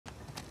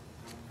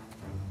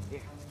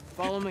Here,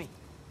 follow me.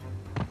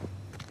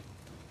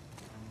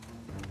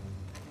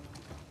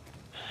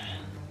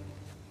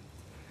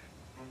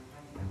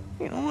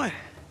 You know what? How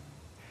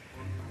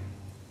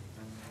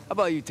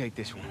about you take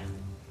this one?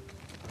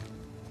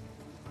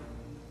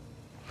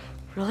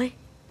 Really?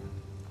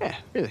 Yeah,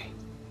 really.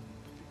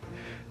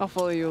 I'll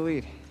follow your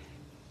lead.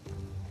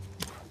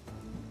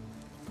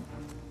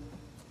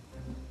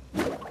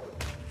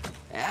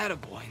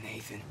 Attaboy,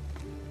 Nathan.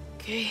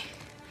 Okay.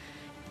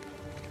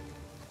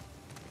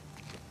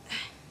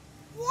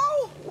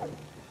 Whoa!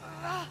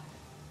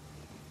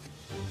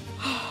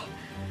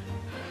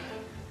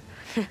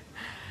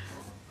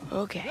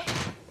 Okay.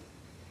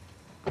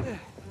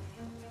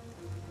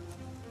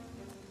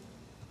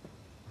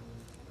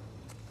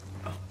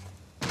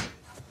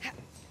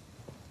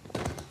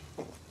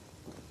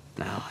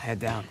 Now, head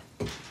down.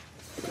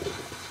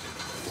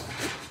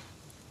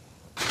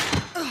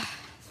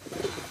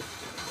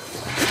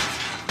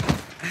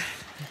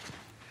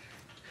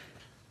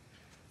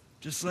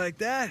 Just like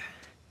that,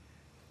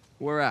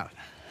 we're out.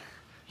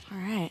 All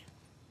right.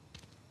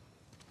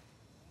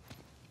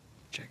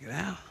 Check it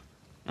out.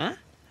 Huh?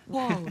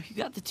 Whoa, you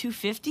got the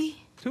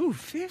 250?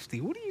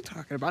 250? What are you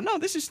talking about? No,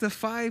 this is the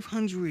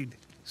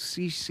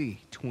 500cc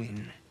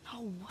twin.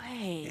 No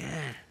way.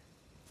 Yeah.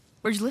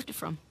 Where'd you lift it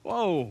from?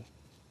 Whoa.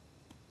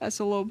 That's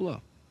a low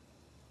blow.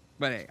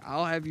 But hey,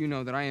 I'll have you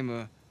know that I am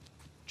a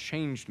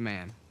changed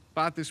man.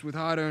 Bought this with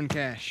hard-earned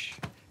cash.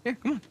 Here,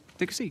 come on,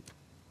 take a seat.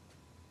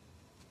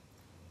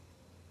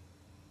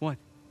 What?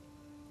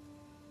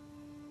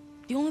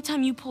 The only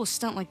time you pull a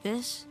stunt like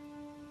this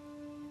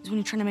is when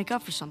you're trying to make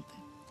up for something.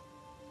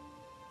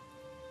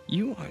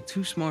 You are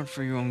too smart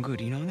for your own good,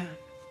 you know that?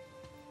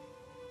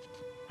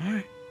 All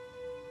right.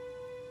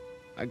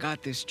 I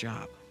got this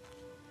job.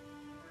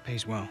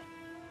 Pays well.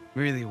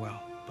 Really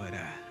well. But,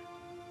 I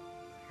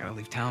gotta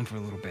leave town for a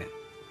little bit.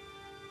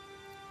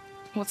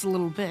 What's a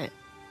little bit?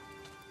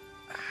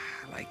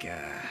 Like,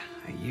 a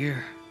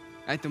year.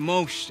 At the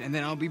most, and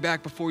then I'll be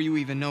back before you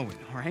even know it,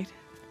 all right?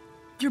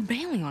 You're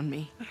bailing on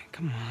me.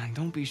 Come on,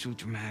 don't be so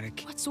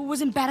dramatic. What, so it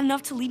wasn't bad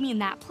enough to leave me in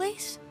that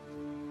place?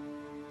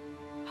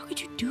 How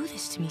could you do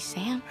this to me,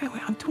 Sam? Wait,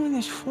 I'm doing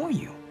this for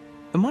you.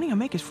 The money I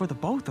make is for the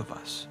both of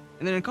us.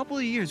 And then in a couple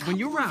of years, when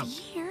you're out...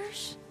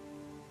 Years?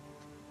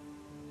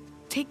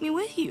 Take me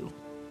with you.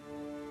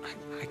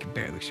 I can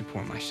barely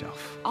support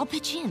myself. I'll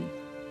pitch in.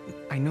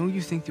 I know you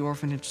think the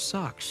orphanage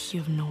sucks. You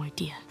have no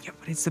idea. Yeah,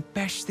 but it's the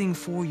best thing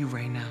for you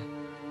right now.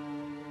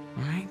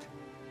 All right?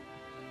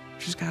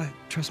 Just gotta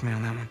trust me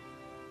on that one.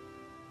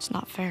 It's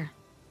not fair.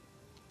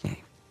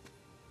 Hey,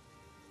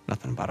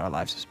 nothing about our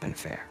lives has been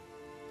fair.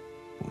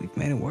 But we've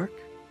made it work,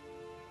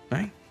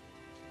 right?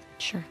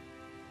 Sure.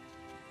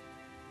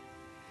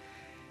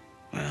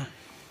 Well,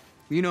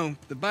 you know,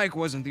 the bike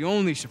wasn't the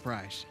only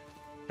surprise.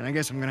 And I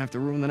guess I'm gonna have to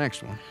ruin the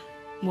next one.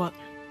 What?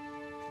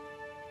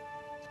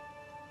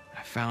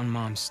 I found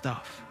Mom's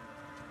stuff.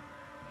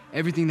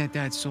 Everything that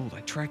Dad sold,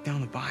 I tracked down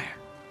the buyer.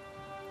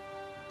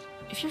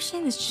 If you're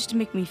saying this just to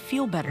make me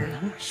feel better...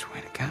 No, I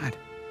swear to God.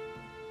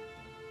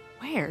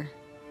 Where?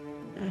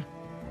 Yeah.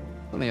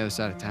 On the other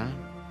side of town.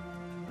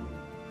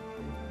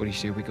 What do you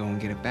say we go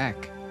and get it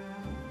back?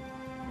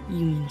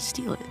 You mean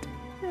steal it?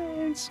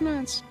 It's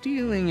not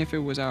stealing if it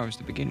was ours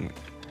to begin with.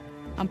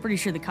 I'm pretty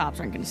sure the cops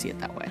aren't gonna see it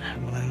that way.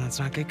 Well, then let's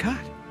not get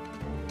caught.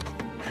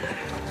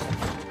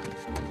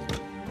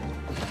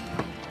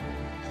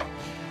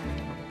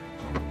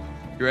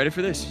 You ready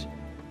for this?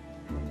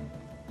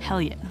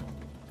 Hell yeah.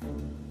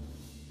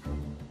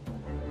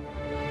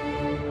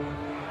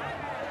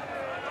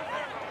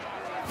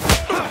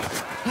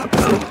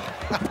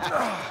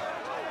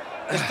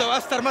 Esto va a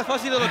estar más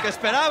fácil de lo que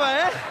esperaba,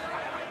 ¿eh?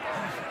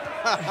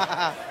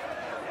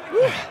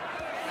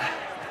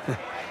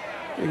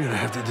 You're gonna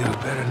have to do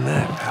it better than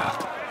that,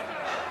 pal.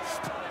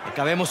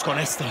 Acabemos con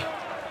esto.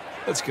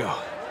 Let's go.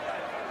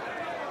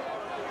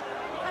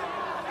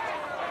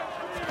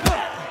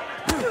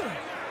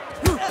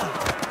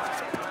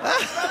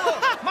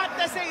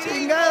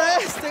 Chingada,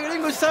 este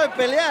gringo sabe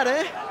pelear,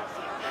 ¿eh?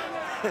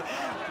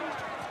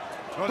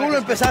 Tú lo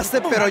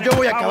empezaste, pero yo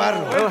voy a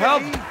acabarlo. Little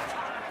help.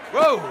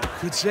 Whoa,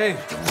 good save.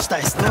 ¿Te gusta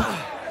esto?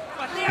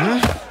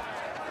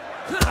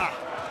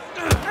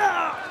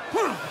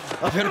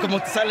 A ver cómo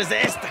te sales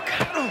de esta,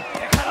 cara.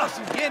 Déjalo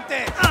sin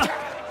dientes.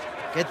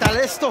 ¿Qué tal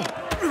esto?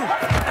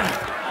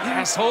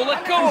 Asshole,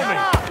 let go of me.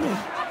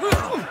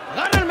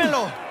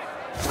 ¡Agárrenmelo!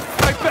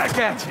 Right back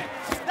at you.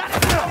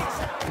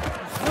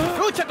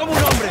 ¡Lucha como un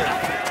hombre!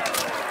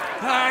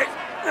 All right.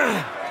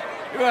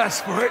 You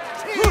asked for it.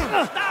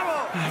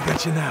 I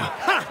got you now.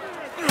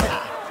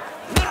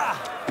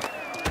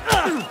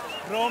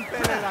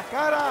 ¡Rómpele la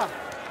cara!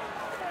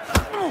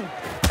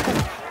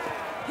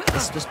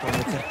 Esto es por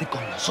meterte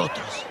con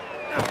nosotros.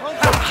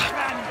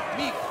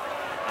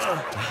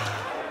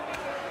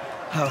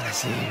 Ahora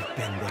sí,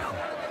 pendejo.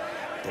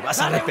 Te vas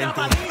a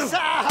arrepentir.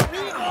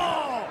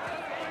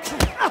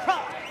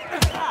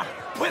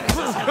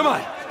 Come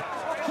on.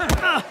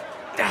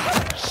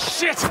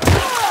 Shit.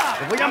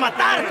 ¡Te voy a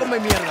matar, come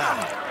mierda!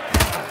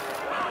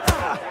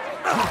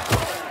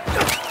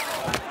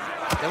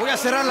 Te voy a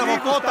cerrar la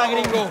bocota,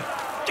 gringo.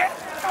 Get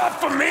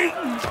off of me!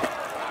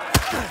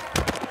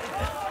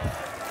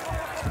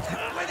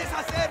 ¡Puedes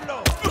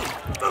hacerlo!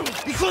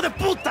 ¡Hijo de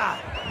puta!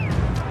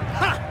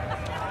 ¡Ja!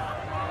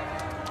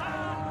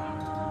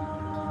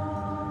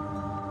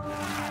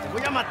 ¡Te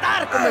voy a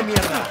matar, come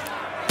mierda!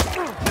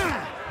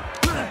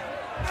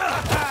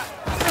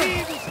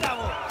 ¡Sí,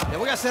 Gustavo! Te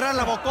voy a cerrar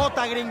la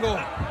bocota, gringo.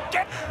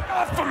 Get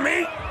off of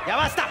me! ¡Ya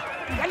basta!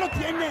 ¡Ya lo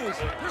tienes!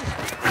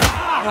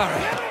 All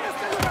right.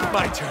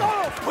 My turn.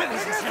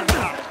 Puedes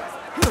hacerlo.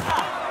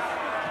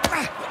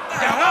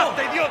 ¡Ya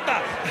basta,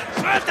 idiota!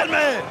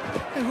 ¡Suéltame!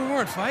 Hey, we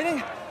weren't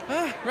fighting.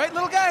 Huh? Right,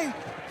 little guy?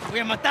 Te voy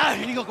a matar,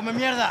 gringo, come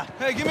mierda.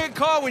 Hey, give me a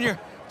call when you're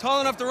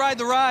tall enough to ride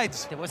the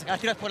rides. Te voy a sacar a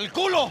tirar por el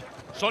culo.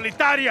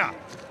 ¡Solitaria!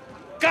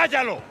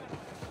 ¡Cállalo!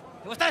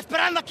 Te voy a estar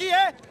esperando aquí,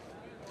 ¿eh?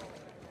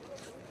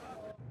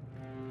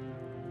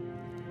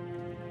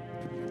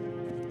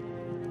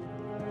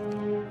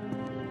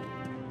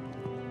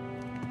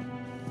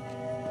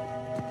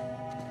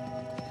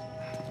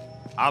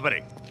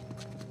 Abre.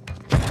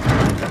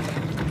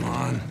 Come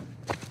on.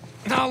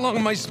 How long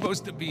am I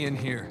supposed to be in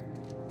here?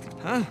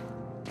 Huh?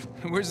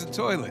 Where's the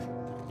toilet?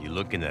 You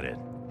looking at it?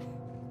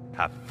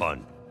 Have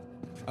fun.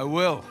 I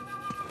will.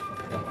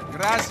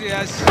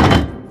 Gracias.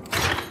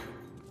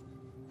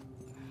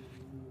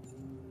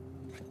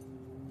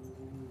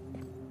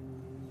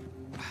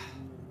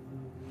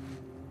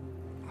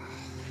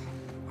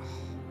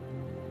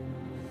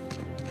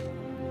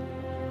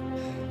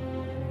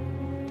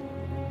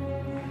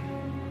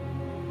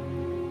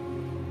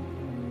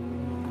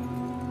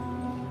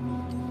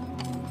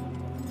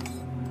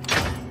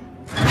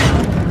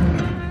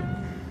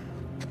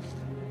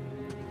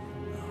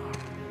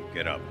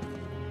 Get up.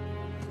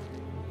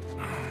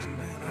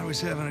 Man, I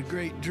was having a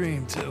great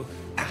dream, too.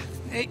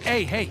 Hey,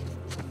 hey, hey.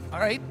 All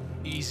right,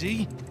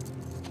 easy.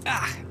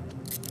 Ah.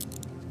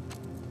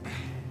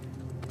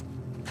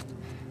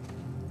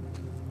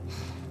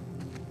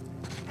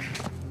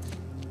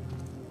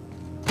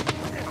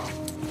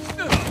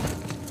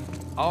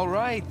 All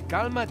right,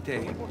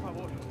 cálmate.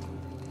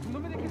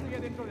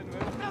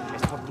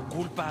 Es por tu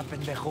culpa,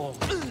 pendejo.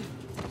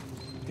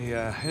 Hey,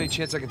 any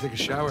chance I can take a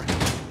shower?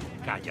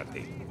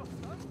 Cállate.